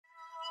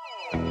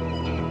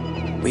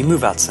We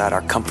move outside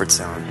our comfort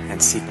zone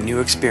and seek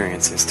new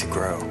experiences to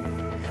grow.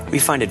 We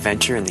find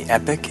adventure in the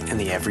epic and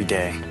the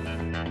everyday.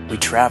 We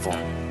travel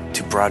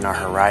to broaden our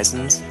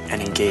horizons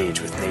and engage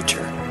with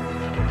nature.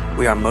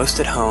 We are most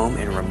at home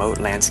in remote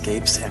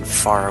landscapes and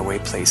faraway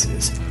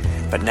places,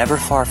 but never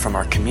far from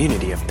our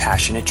community of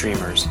passionate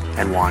dreamers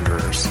and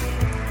wanderers.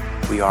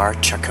 We are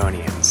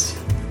Chaconians.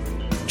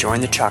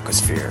 Join the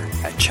Chacosphere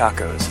at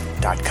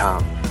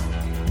chacos.com.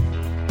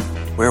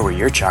 Where will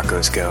your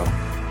Chacos go?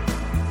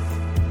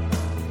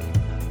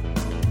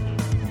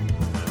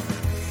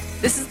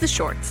 This is The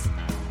Shorts,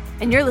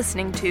 and you're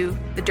listening to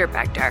The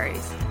Dirtbag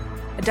Diaries,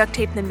 a Duct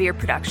Tape and Beer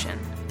production,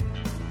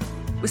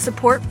 with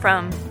support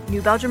from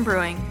New Belgium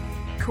Brewing,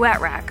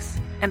 Kuat Racks,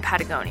 and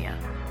Patagonia.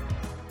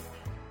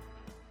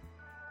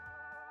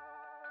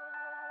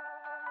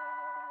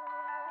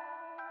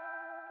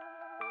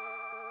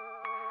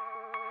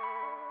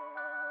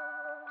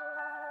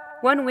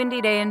 One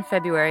windy day in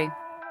February,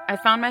 I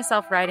found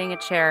myself riding a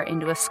chair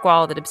into a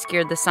squall that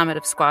obscured the summit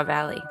of Squaw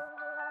Valley.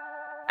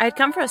 I had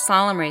come for a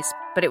slalom race,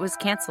 but it was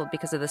canceled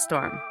because of the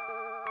storm.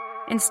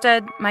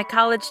 Instead, my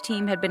college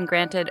team had been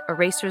granted a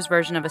racer's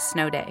version of a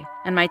snow day,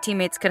 and my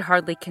teammates could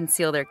hardly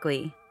conceal their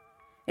glee.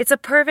 "It's a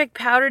perfect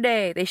powder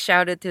day," they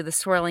shouted through the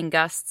swirling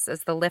gusts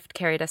as the lift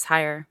carried us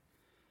higher.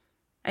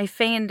 I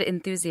feigned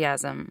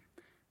enthusiasm,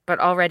 but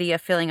already a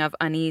feeling of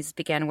unease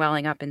began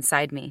welling up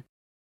inside me.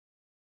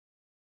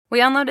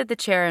 We unloaded the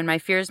chair and my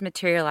fears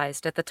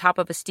materialized at the top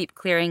of a steep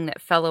clearing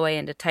that fell away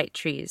into tight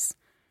trees.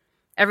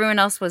 Everyone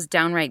else was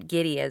downright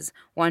giddy as,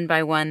 one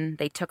by one,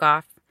 they took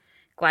off,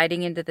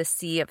 gliding into the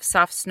sea of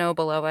soft snow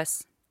below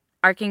us,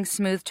 arcing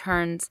smooth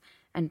turns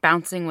and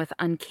bouncing with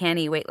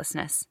uncanny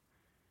weightlessness.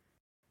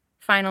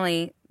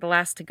 Finally, the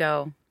last to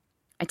go,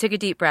 I took a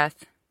deep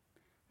breath,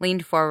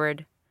 leaned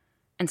forward,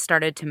 and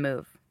started to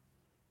move.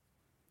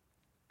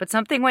 But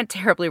something went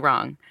terribly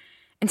wrong.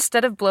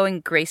 Instead of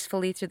blowing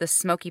gracefully through the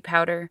smoky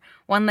powder,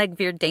 one leg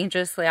veered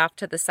dangerously off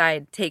to the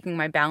side, taking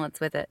my balance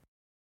with it.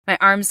 My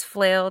arms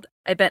flailed,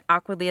 I bent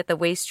awkwardly at the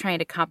waist trying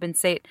to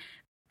compensate,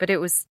 but it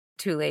was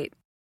too late.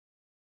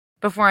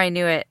 Before I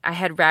knew it, I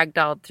had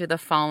ragdolled through the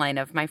fall line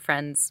of my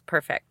friend's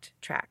perfect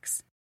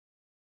tracks.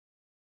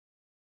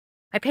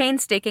 I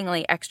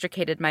painstakingly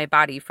extricated my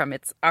body from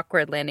its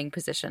awkward landing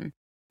position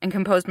and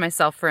composed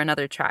myself for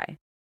another try.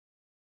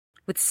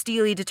 With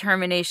steely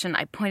determination,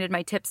 I pointed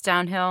my tips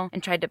downhill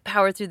and tried to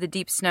power through the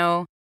deep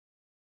snow,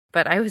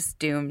 but I was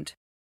doomed.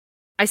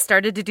 I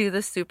started to do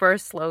the super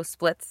slow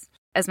splits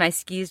as my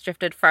skis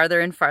drifted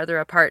farther and farther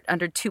apart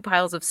under two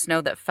piles of snow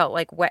that felt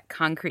like wet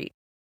concrete.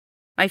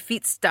 My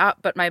feet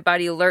stopped, but my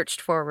body lurched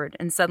forward,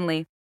 and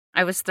suddenly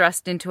I was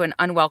thrust into an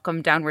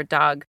unwelcome downward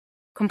dog,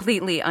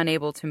 completely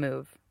unable to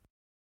move.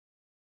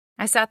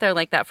 I sat there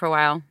like that for a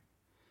while,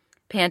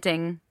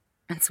 panting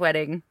and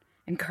sweating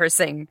and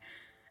cursing,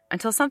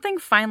 until something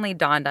finally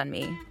dawned on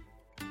me.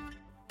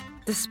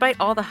 Despite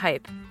all the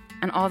hype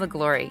and all the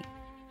glory,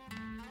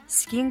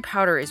 skiing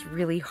powder is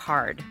really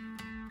hard.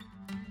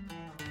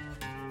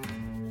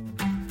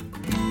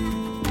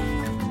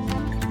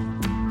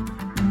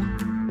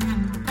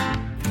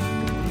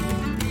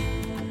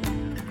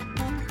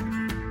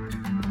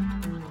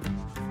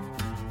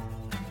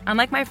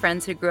 Unlike my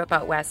friends who grew up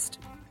out west,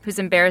 whose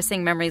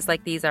embarrassing memories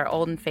like these are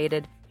old and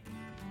faded,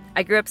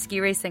 I grew up ski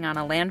racing on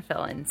a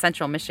landfill in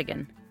central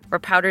Michigan, where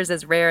powder's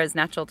as rare as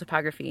natural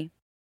topography.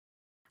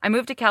 I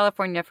moved to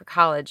California for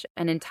college,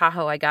 and in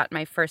Tahoe I got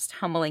my first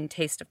humbling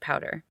taste of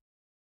powder.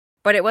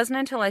 But it wasn't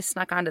until I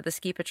snuck onto the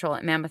ski patrol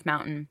at Mammoth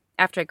Mountain,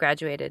 after I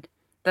graduated,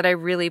 that I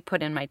really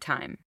put in my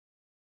time.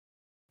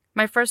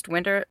 My first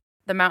winter,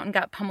 the mountain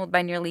got pummeled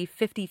by nearly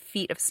 50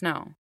 feet of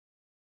snow.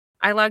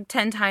 I logged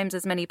 10 times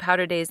as many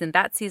powder days in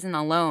that season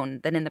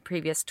alone than in the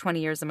previous 20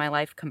 years of my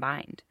life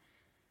combined.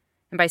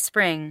 And by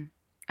spring,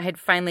 I had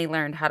finally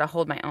learned how to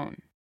hold my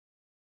own.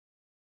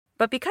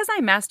 But because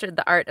I mastered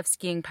the art of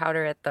skiing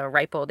powder at the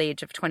ripe old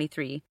age of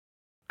 23,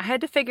 I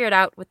had to figure it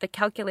out with the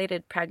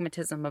calculated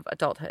pragmatism of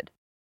adulthood.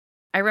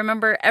 I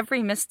remember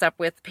every misstep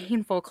with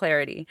painful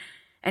clarity,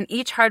 and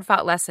each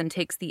hard-fought lesson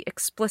takes the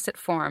explicit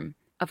form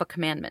of a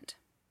commandment.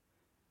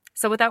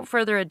 So without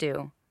further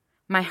ado,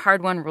 my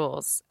hard-won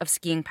rules of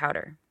skiing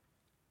powder.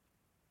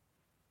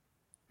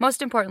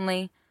 Most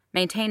importantly,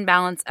 maintain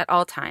balance at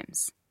all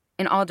times,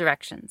 in all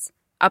directions,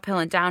 uphill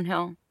and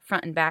downhill,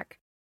 front and back.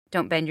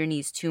 Don't bend your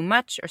knees too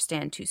much or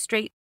stand too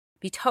straight.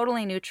 Be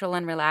totally neutral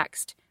and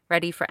relaxed,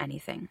 ready for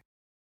anything.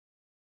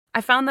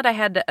 I found that I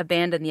had to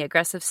abandon the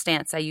aggressive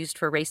stance I used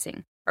for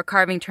racing or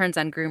carving turns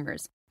on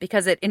groomers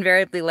because it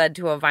invariably led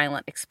to a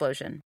violent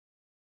explosion.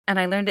 And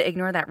I learned to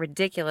ignore that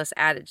ridiculous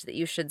adage that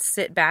you should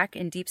sit back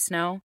in deep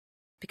snow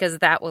because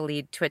that will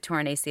lead to a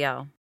torn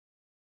ACL.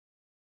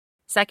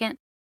 Second,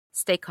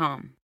 stay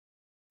calm.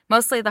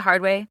 Mostly the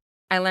hard way,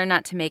 I learned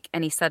not to make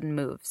any sudden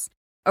moves.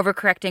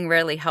 Overcorrecting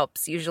rarely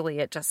helps, usually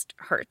it just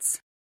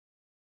hurts.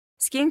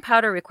 Skiing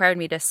powder required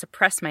me to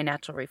suppress my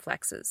natural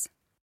reflexes.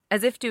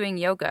 As if doing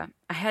yoga,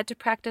 I had to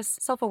practice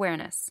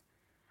self-awareness.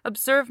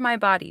 Observe my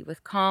body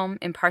with calm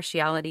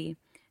impartiality,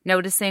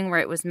 noticing where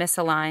it was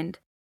misaligned,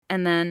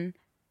 and then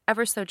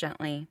ever so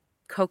gently,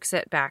 coax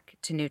it back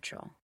to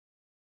neutral.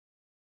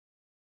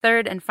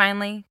 Third and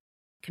finally,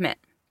 commit.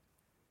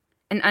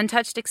 An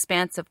untouched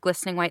expanse of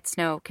glistening white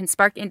snow can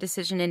spark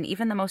indecision in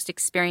even the most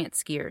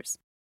experienced skiers.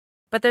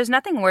 But there's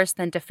nothing worse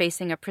than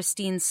defacing a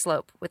pristine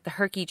slope with the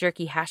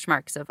herky-jerky hash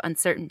marks of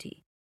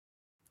uncertainty.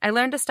 I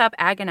learned to stop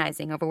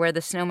agonizing over where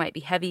the snow might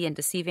be heavy and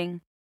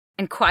deceiving,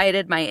 and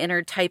quieted my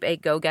inner type A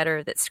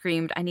go-getter that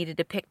screamed I needed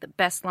to pick the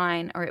best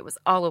line or it was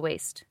all a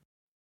waste.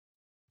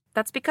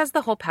 That's because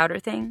the whole powder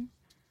thing,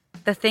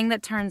 the thing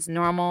that turns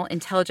normal,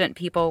 intelligent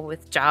people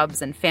with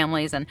jobs and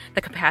families and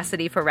the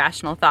capacity for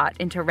rational thought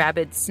into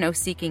rabid,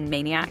 snow-seeking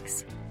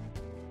maniacs,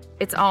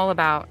 it's all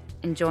about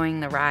enjoying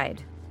the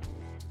ride.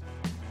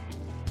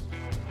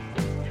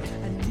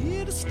 I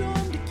need a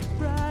storm to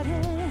keep riding.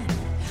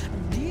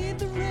 I need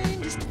the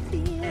rain just to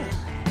feel.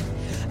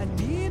 I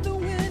need the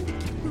wind to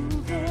keep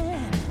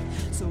moving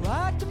so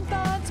I can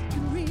find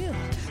something real.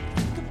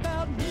 Think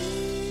about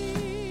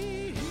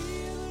me,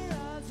 the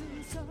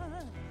rising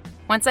sun.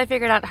 Once I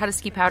figured out how to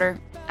ski powder,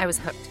 I was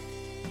hooked.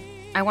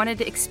 I wanted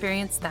to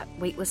experience that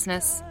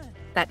weightlessness,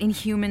 that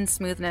inhuman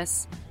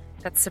smoothness,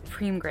 that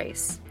supreme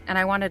grace, and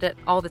I wanted it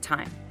all the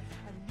time.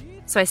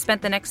 So I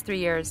spent the next 3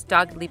 years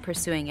doggedly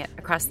pursuing it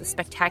across the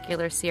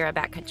spectacular Sierra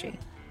backcountry.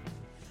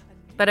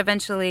 But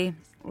eventually,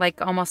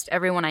 like almost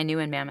everyone I knew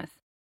in Mammoth,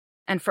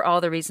 and for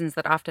all the reasons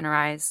that often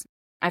arise,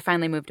 I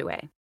finally moved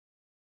away.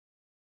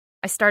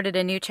 I started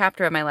a new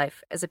chapter of my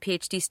life as a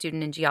PhD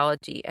student in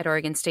geology at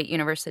Oregon State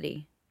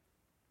University.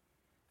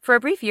 For a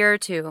brief year or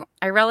two,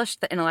 I relished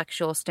the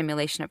intellectual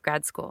stimulation of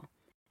grad school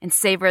and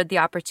savored the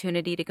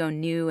opportunity to go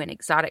new and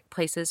exotic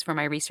places for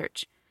my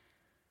research.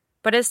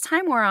 But as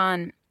time wore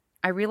on,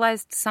 I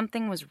realized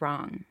something was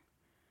wrong.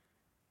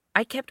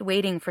 I kept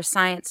waiting for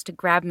science to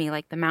grab me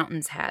like the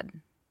mountains had,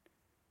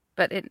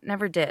 but it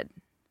never did.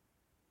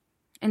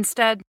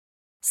 Instead,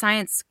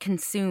 science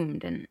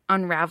consumed and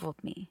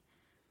unraveled me.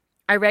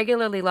 I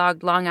regularly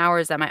logged long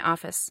hours at my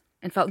office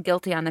and felt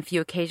guilty on the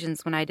few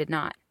occasions when I did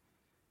not.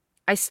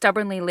 I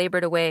stubbornly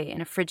labored away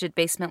in a frigid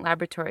basement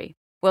laboratory,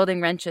 welding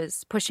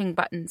wrenches, pushing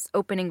buttons,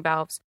 opening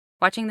valves,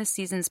 watching the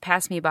seasons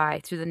pass me by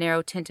through the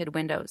narrow tinted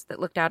windows that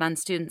looked out on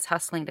students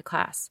hustling to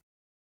class.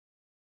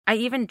 I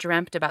even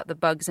dreamt about the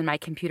bugs in my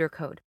computer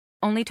code,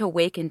 only to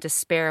wake in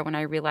despair when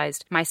I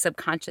realized my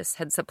subconscious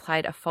had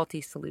supplied a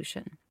faulty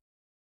solution.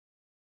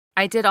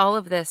 I did all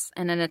of this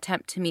in an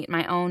attempt to meet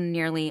my own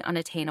nearly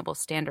unattainable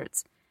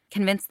standards,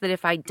 convinced that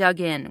if I dug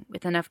in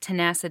with enough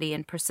tenacity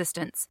and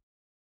persistence,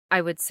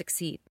 I would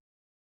succeed.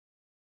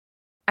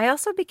 I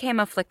also became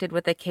afflicted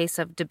with a case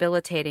of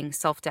debilitating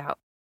self-doubt.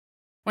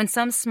 When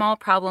some small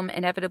problem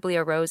inevitably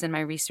arose in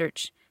my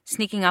research,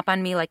 sneaking up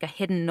on me like a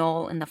hidden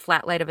knoll in the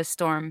flat light of a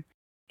storm,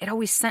 it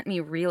always sent me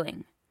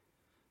reeling.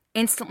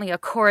 Instantly, a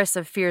chorus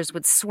of fears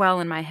would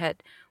swell in my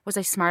head. Was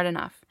I smart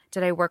enough?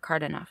 Did I work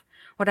hard enough?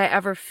 Would I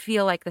ever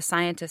feel like the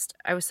scientist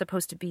I was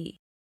supposed to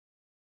be?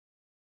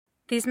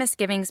 These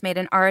misgivings made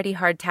an already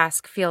hard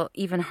task feel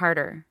even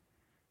harder.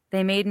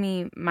 They made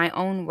me my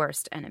own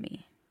worst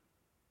enemy.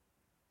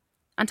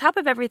 On top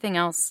of everything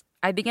else,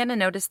 I began to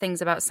notice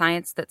things about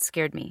science that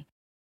scared me.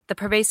 The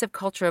pervasive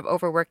culture of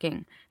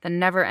overworking, the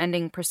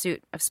never-ending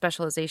pursuit of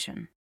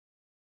specialization.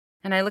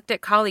 And I looked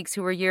at colleagues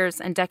who were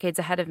years and decades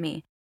ahead of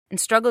me and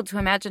struggled to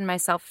imagine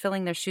myself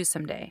filling their shoes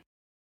someday.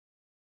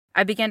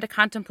 I began to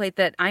contemplate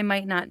that I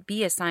might not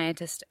be a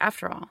scientist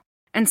after all,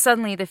 and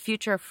suddenly the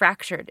future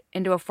fractured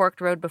into a forked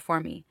road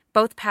before me,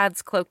 both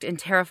paths cloaked in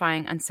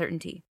terrifying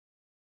uncertainty.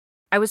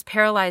 I was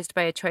paralyzed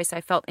by a choice I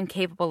felt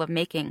incapable of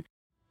making.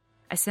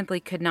 I simply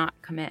could not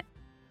commit.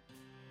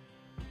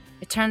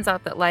 It turns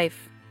out that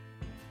life,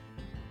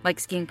 like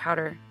skiing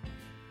powder,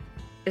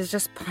 is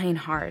just plain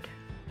hard.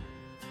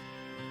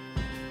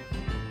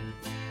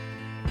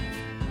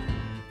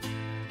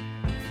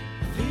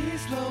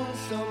 These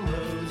lonesome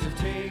roads have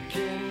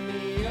taken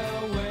me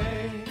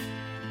away.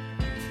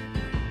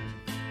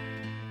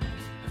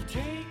 Have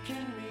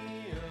taken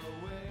me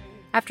away.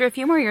 After a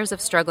few more years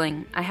of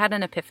struggling, I had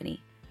an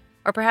epiphany,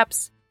 or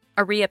perhaps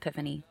a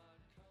re-epiphany.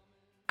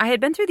 I had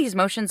been through these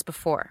motions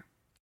before.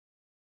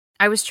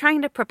 I was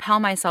trying to propel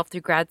myself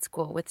through grad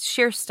school with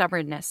sheer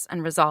stubbornness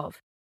and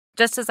resolve,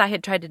 just as I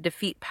had tried to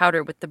defeat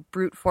powder with the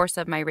brute force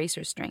of my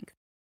racer strength.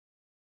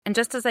 And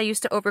just as I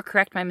used to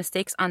overcorrect my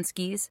mistakes on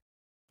skis,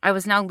 I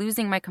was now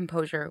losing my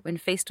composure when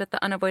faced with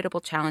the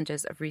unavoidable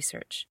challenges of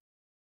research.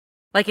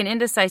 Like an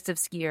indecisive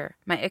skier,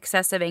 my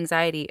excessive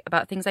anxiety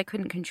about things I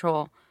couldn't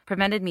control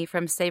prevented me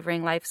from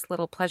savoring life's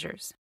little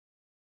pleasures.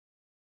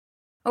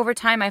 Over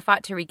time, I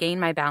fought to regain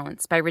my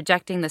balance by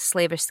rejecting the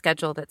slavish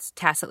schedule that's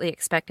tacitly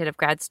expected of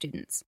grad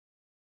students.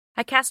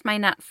 I cast my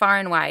net far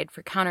and wide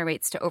for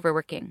counterweights to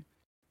overworking.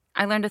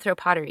 I learned to throw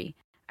pottery.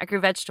 I grew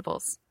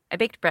vegetables. I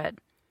baked bread.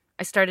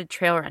 I started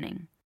trail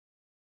running.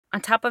 On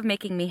top of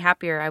making me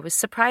happier, I was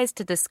surprised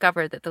to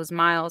discover that those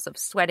miles of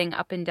sweating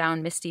up and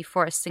down misty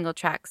forest single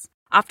tracks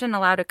often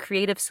allowed a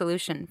creative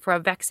solution for a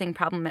vexing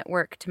problem at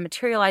work to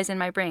materialize in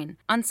my brain,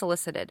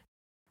 unsolicited,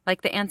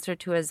 like the answer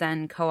to a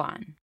Zen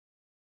koan.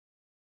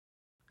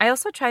 I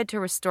also tried to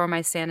restore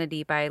my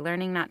sanity by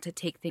learning not to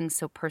take things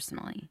so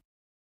personally,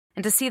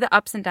 and to see the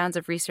ups and downs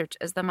of research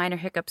as the minor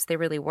hiccups they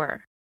really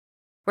were.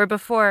 Where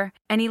before,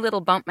 any little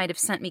bump might have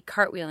sent me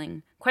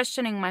cartwheeling,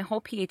 questioning my whole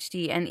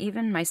PhD and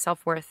even my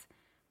self-worth,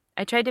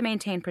 I tried to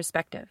maintain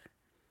perspective.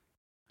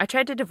 I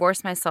tried to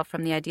divorce myself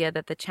from the idea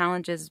that the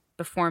challenges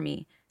before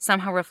me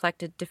somehow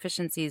reflected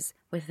deficiencies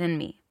within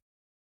me.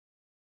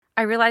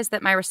 I realized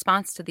that my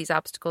response to these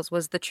obstacles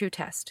was the true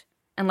test,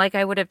 and like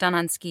I would have done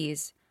on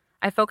skis,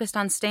 I focused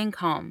on staying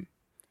calm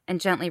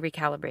and gently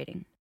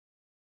recalibrating.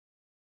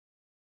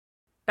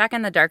 Back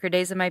in the darker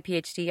days of my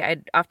PhD,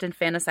 I'd often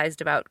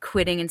fantasized about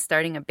quitting and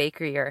starting a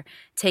bakery or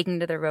taking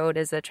to the road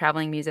as a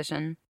traveling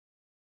musician.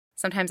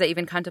 Sometimes I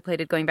even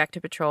contemplated going back to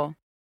patrol.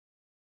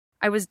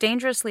 I was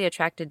dangerously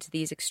attracted to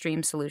these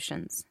extreme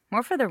solutions,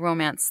 more for the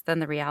romance than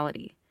the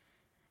reality.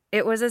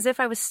 It was as if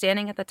I was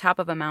standing at the top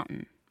of a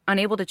mountain,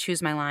 unable to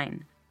choose my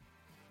line.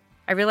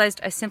 I realized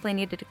I simply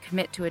needed to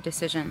commit to a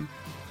decision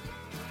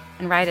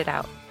and ride it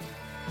out.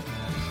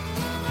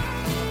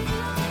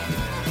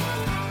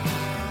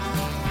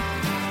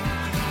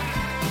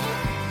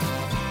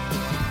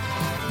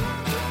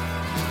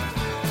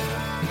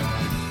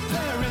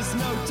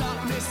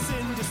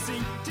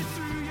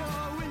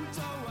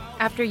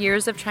 After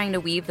years of trying to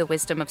weave the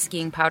wisdom of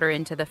skiing powder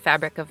into the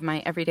fabric of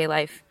my everyday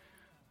life,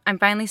 I'm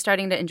finally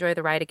starting to enjoy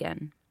the ride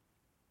again.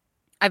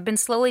 I've been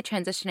slowly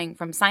transitioning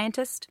from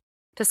scientist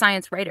to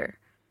science writer,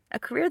 a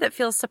career that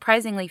feels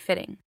surprisingly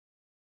fitting.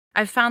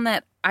 I've found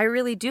that I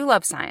really do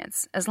love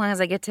science, as long as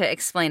I get to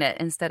explain it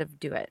instead of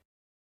do it.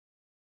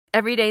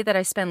 Every day that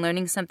I spend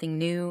learning something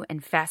new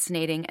and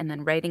fascinating and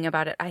then writing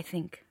about it, I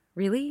think,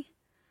 really?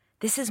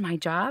 This is my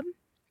job?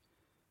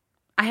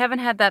 I haven't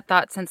had that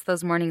thought since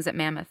those mornings at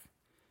Mammoth.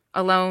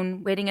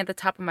 Alone, waiting at the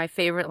top of my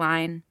favorite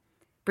line,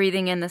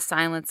 breathing in the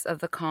silence of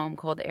the calm,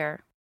 cold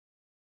air.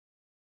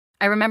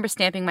 I remember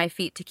stamping my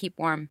feet to keep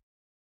warm,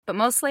 but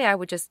mostly I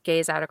would just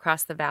gaze out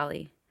across the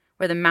valley,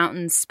 where the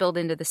mountains spilled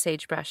into the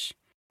sagebrush,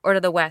 or to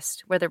the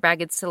west, where the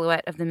ragged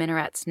silhouette of the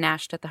minarets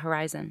gnashed at the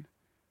horizon.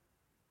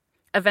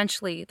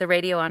 Eventually, the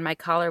radio on my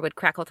collar would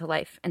crackle to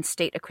life and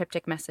state a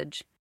cryptic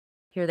message.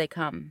 Here they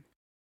come.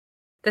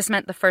 This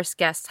meant the first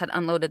guests had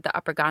unloaded the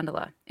upper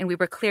gondola, and we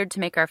were cleared to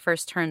make our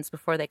first turns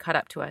before they caught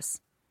up to us.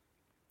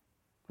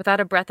 Without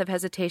a breath of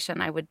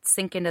hesitation, I would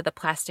sink into the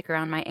plastic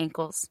around my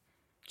ankles,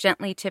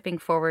 gently tipping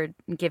forward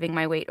and giving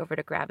my weight over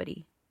to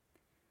gravity.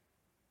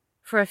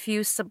 For a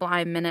few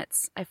sublime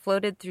minutes, I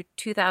floated through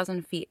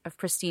 2,000 feet of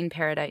pristine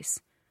paradise,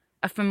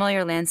 a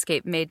familiar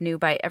landscape made new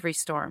by every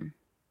storm.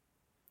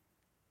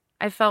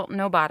 I felt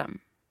no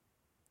bottom,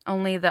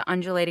 only the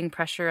undulating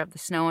pressure of the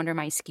snow under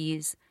my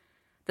skis,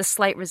 the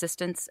slight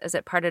resistance as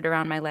it parted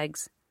around my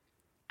legs,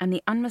 and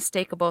the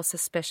unmistakable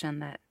suspicion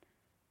that,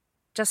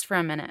 just for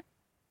a minute,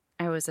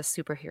 I was a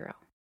superhero.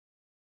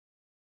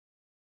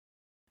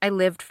 I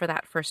lived for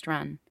that first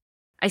run.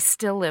 I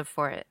still live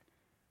for it.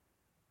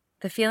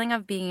 The feeling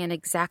of being in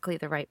exactly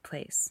the right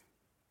place,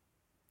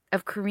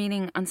 of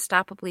careening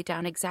unstoppably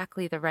down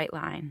exactly the right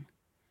line,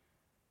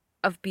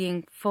 of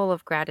being full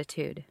of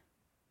gratitude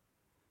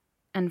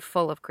and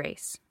full of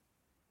grace.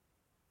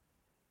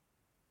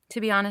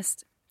 To be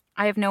honest,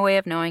 I have no way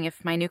of knowing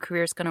if my new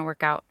career is going to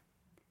work out,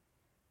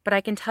 but I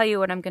can tell you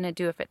what I'm going to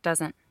do if it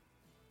doesn't.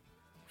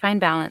 Find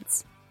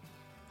balance,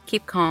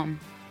 keep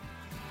calm,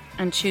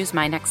 and choose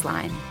my next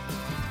line.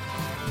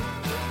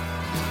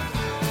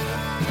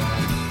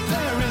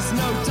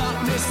 No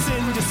darkness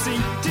in the sea.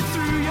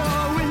 Through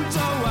your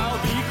window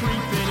I'll be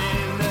creeping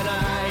in the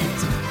night.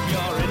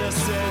 Your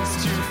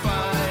innocence to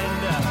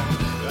find.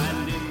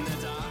 And in the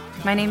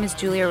dark. My name is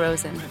Julia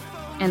Rosen,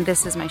 and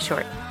this is my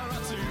short. No,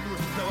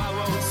 I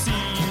won't see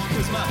you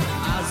 'cause my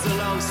eyes are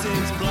long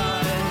since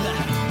blind.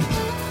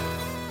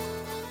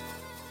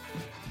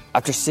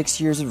 After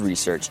 6 years of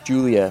research,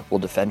 Julia will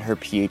defend her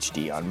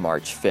PhD on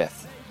March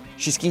 5th.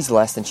 She skis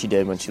less than she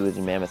did when she lived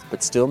in Mammoth,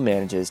 but still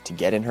manages to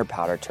get in her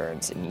powder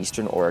turns in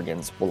eastern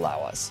Oregon's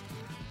Wallowas.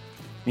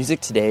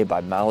 Music today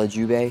by Mala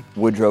Jube,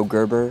 Woodrow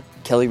Gerber,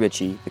 Kelly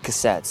Ritchie, The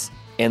Cassettes,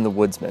 and The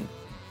Woodsmen.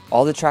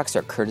 All the tracks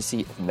are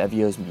courtesy of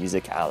Mevio's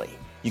Music Alley.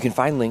 You can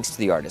find links to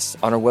the artists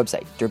on our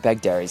website,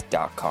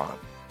 dirtbagdiaries.com.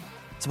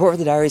 Support for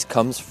the Diaries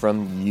comes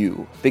from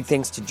you. Big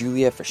thanks to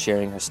Julia for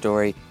sharing her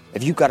story.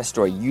 If you've got a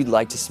story you'd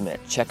like to submit,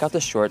 check out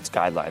the Shorts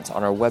guidelines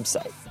on our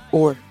website.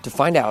 Or to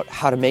find out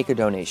how to make a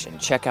donation,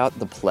 check out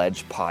the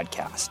Pledge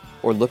podcast,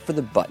 or look for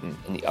the button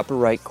in the upper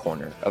right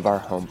corner of our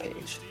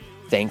homepage.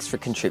 Thanks for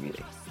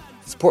contributing.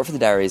 Support for the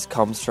Diaries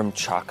comes from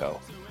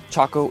Chaco.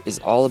 Chaco is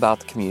all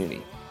about the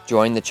community.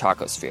 Join the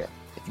Chacosphere.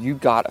 If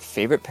you've got a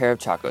favorite pair of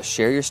Chacos,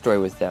 share your story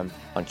with them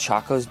on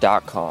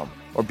chacos.com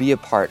or be a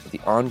part of the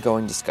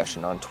ongoing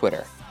discussion on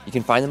Twitter. You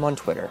can find them on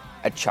Twitter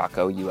at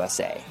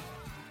ChacoUSA.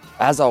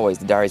 As always,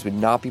 the Diaries would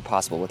not be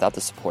possible without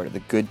the support of the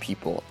good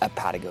people at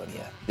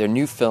Patagonia. Their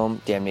new film,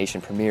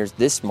 Damnation, premieres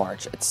this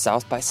March at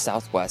South by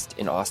Southwest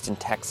in Austin,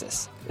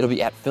 Texas. It'll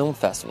be at film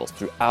festivals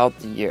throughout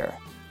the year.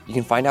 You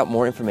can find out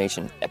more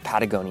information at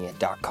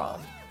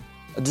patagonia.com.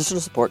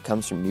 Additional support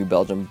comes from New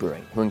Belgium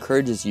Brewing, who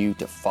encourages you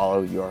to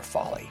follow your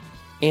folly.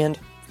 And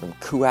from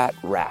Kuat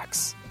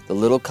Racks, the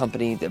little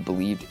company that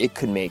believed it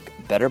could make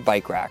a better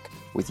bike rack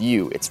with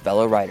you, its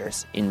fellow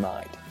riders, in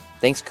mind.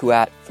 Thanks,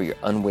 Kuat, for your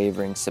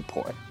unwavering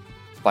support.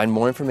 Find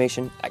more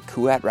information at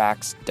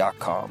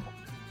kuatracks.com.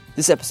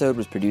 This episode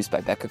was produced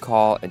by Becca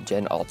Call and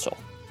Jen Altschul.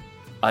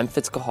 I'm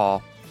Fitz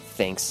Cahall.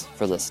 Thanks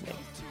for listening.